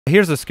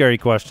Here's a scary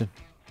question.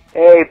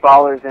 Hey,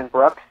 Ballers and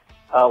Brooks.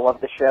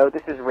 Love the show.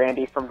 This is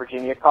Randy from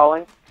Virginia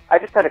calling. I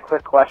just had a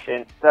quick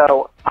question.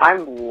 So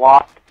I'm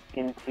locked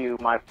into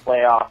my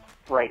playoffs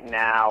right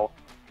now,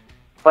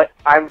 but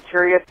I'm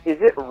curious,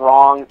 is it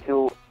wrong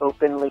to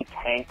openly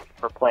tank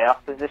for playoff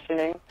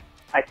positioning?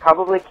 I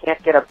probably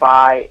can't get a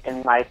bye,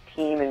 and my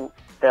team and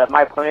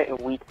my opponent in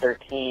Week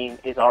 13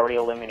 is already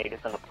eliminated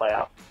from the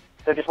playoffs.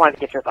 So just wanted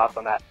to get your thoughts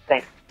on that.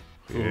 Thanks.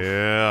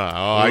 Yeah,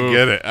 I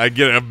get it.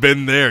 I've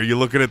been there. You're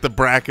looking at the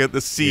bracket,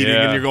 the seeding,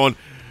 and you're going,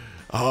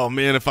 oh,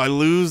 man, if I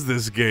lose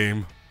this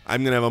game,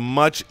 I'm going to have a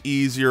much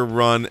easier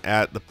run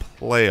at the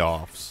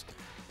playoffs.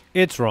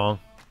 It's wrong.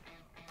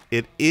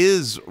 It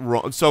is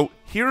wrong. So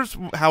here's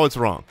how it's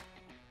wrong.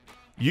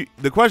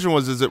 The question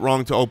was, is it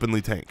wrong to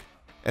openly tank?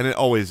 And it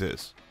always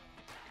is.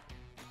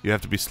 You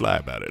have to be sly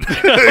about it.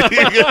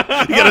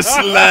 you got to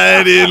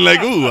slide in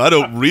like, ooh, I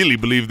don't really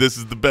believe this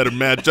is the better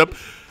matchup.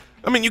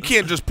 I mean, you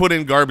can't just put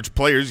in garbage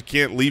players. You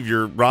can't leave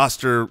your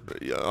roster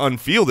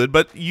unfielded,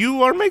 but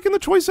you are making the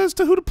choice as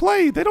to who to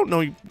play. They don't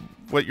know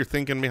what you're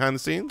thinking behind the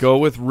scenes. Go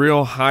with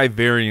real high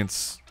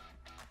variance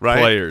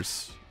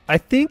players. I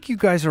think you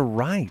guys are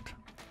right.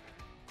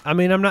 I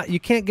mean,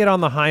 you can't get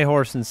on the high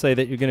horse and say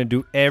that you're going to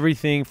do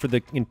everything for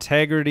the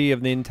integrity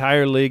of the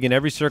entire league in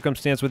every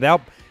circumstance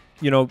without,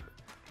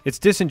 it's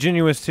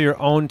disingenuous to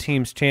your own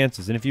team's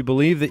chances. And if you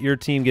believe that your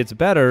team gets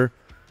better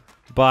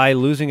by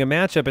losing a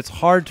matchup, it's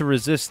hard to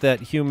resist that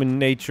human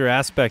nature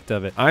aspect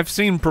of it. I've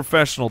seen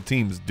professional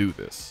teams do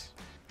this.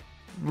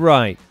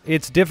 Right.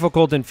 It's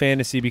difficult in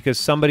fantasy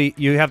because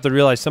you have to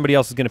realize somebody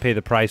else is going to pay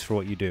the price for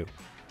what you do.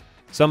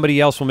 Somebody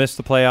else will miss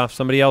the playoffs.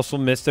 Somebody else will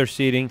miss their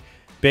seeding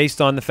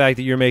based on the fact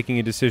that you're making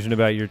a decision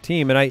about your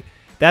team. And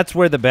that's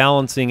where the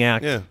balancing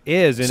act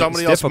is. And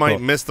somebody else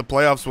might miss the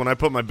playoffs when I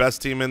put my best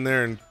team in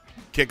there and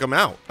kick them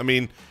out. I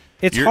mean,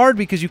 it's hard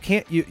because you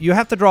can't. You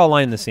have to draw a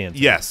line in the sand.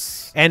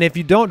 Yes. And if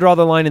you don't draw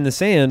the line in the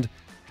sand,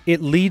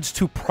 it leads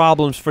to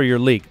problems for your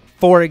league.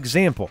 For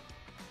example,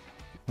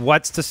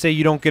 what's to say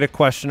you don't get a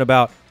question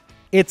about,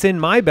 it's in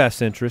my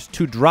best interest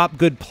to drop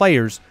good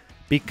players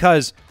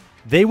because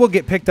they will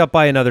get picked up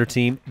by another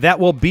team that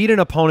will beat an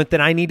opponent that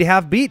I need to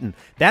have beaten.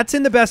 That's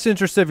in the best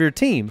interest of your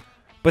team,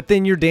 but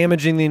then you're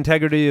damaging the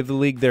integrity of the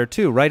league there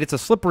too, right? It's a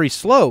slippery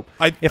slope.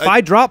 If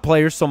I drop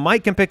players so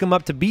Mike can pick them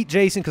up to beat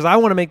Jason because I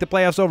want to make the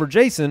playoffs over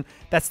Jason,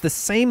 that's the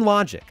same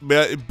logic.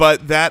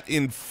 But that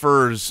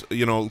infers,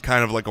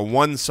 kind of like a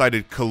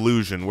one-sided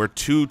collusion where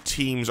two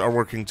teams are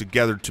working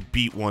together to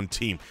beat one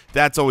team.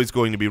 That's always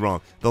going to be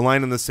wrong. The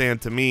line in the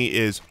sand to me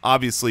is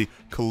obviously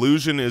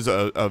collusion is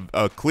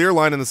a clear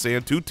line in the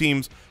sand. Two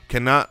teams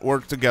cannot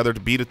work together to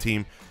beat a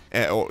team,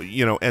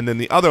 and then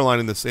the other line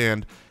in the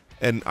sand,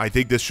 and I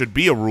think this should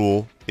be a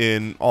rule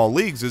in all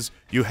leagues, is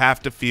you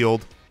have to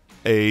field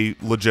a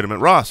legitimate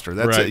roster.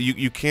 That's right.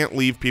 You can't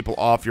leave people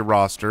off your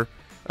roster,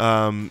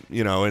 and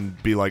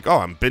be like, oh,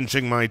 I'm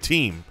benching my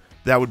team.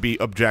 That would be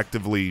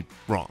objectively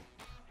wrong.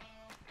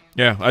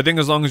 Yeah, I think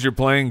as long as you're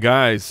playing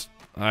guys,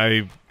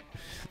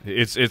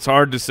 it's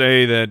hard to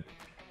say that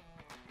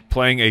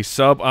playing a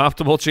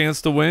suboptimal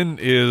chance to win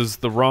is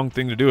the wrong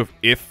thing to do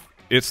if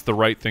it's the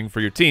right thing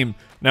for your team.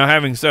 Now,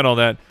 having said all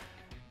that,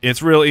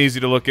 it's real easy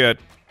to look at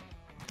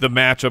the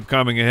matchup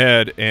coming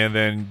ahead, and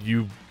then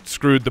you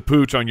screwed the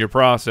pooch on your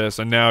process,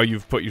 and now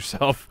you've put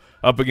yourself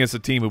up against a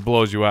team who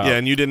blows you out. Yeah,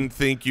 and you didn't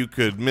think you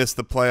could miss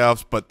the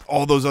playoffs, but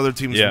all those other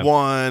teams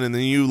won, and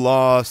then you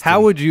lost.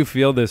 How would you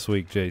feel this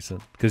week,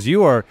 Jason? Because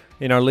you are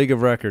in our league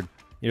of record.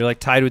 You're like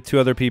tied with two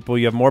other people.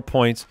 You have more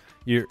points.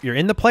 You're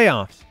in the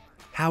playoffs.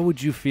 How would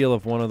you feel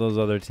if one of those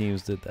other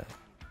teams did that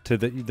to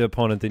the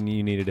opponent that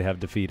you needed to have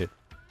defeated?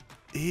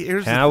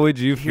 How would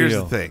you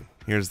feel?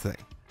 Here's the thing.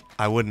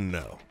 I wouldn't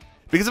know.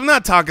 Because I'm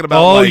not talking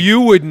about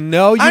you would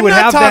know. You would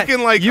have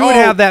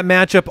that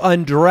matchup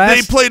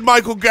undressed. They played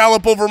Michael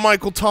Gallup over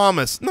Michael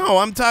Thomas. No,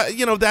 I'm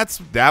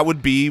that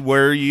would be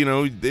where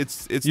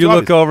it's you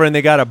look over and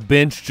they got a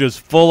bench just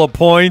full of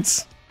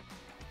points.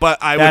 But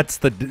I'm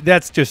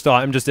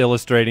just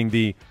illustrating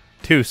the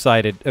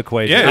two-sided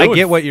equation. Yeah, I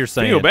get what you're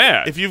saying. Feel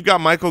bad. If you've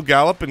got Michael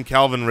Gallup and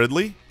Calvin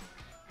Ridley,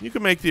 you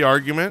can make the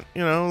argument,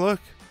 look,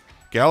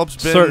 Gallup's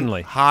been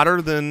certainly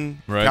hotter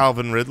than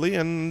Calvin Ridley,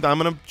 and I'm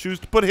going to choose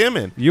to put him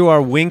in. You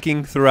are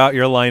winking throughout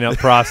your lineup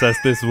process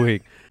this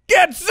week.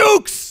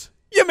 Gadzooks!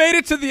 You made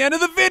it to the end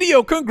of the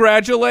video.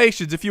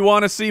 Congratulations. If you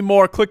want to see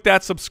more, click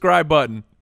that subscribe button.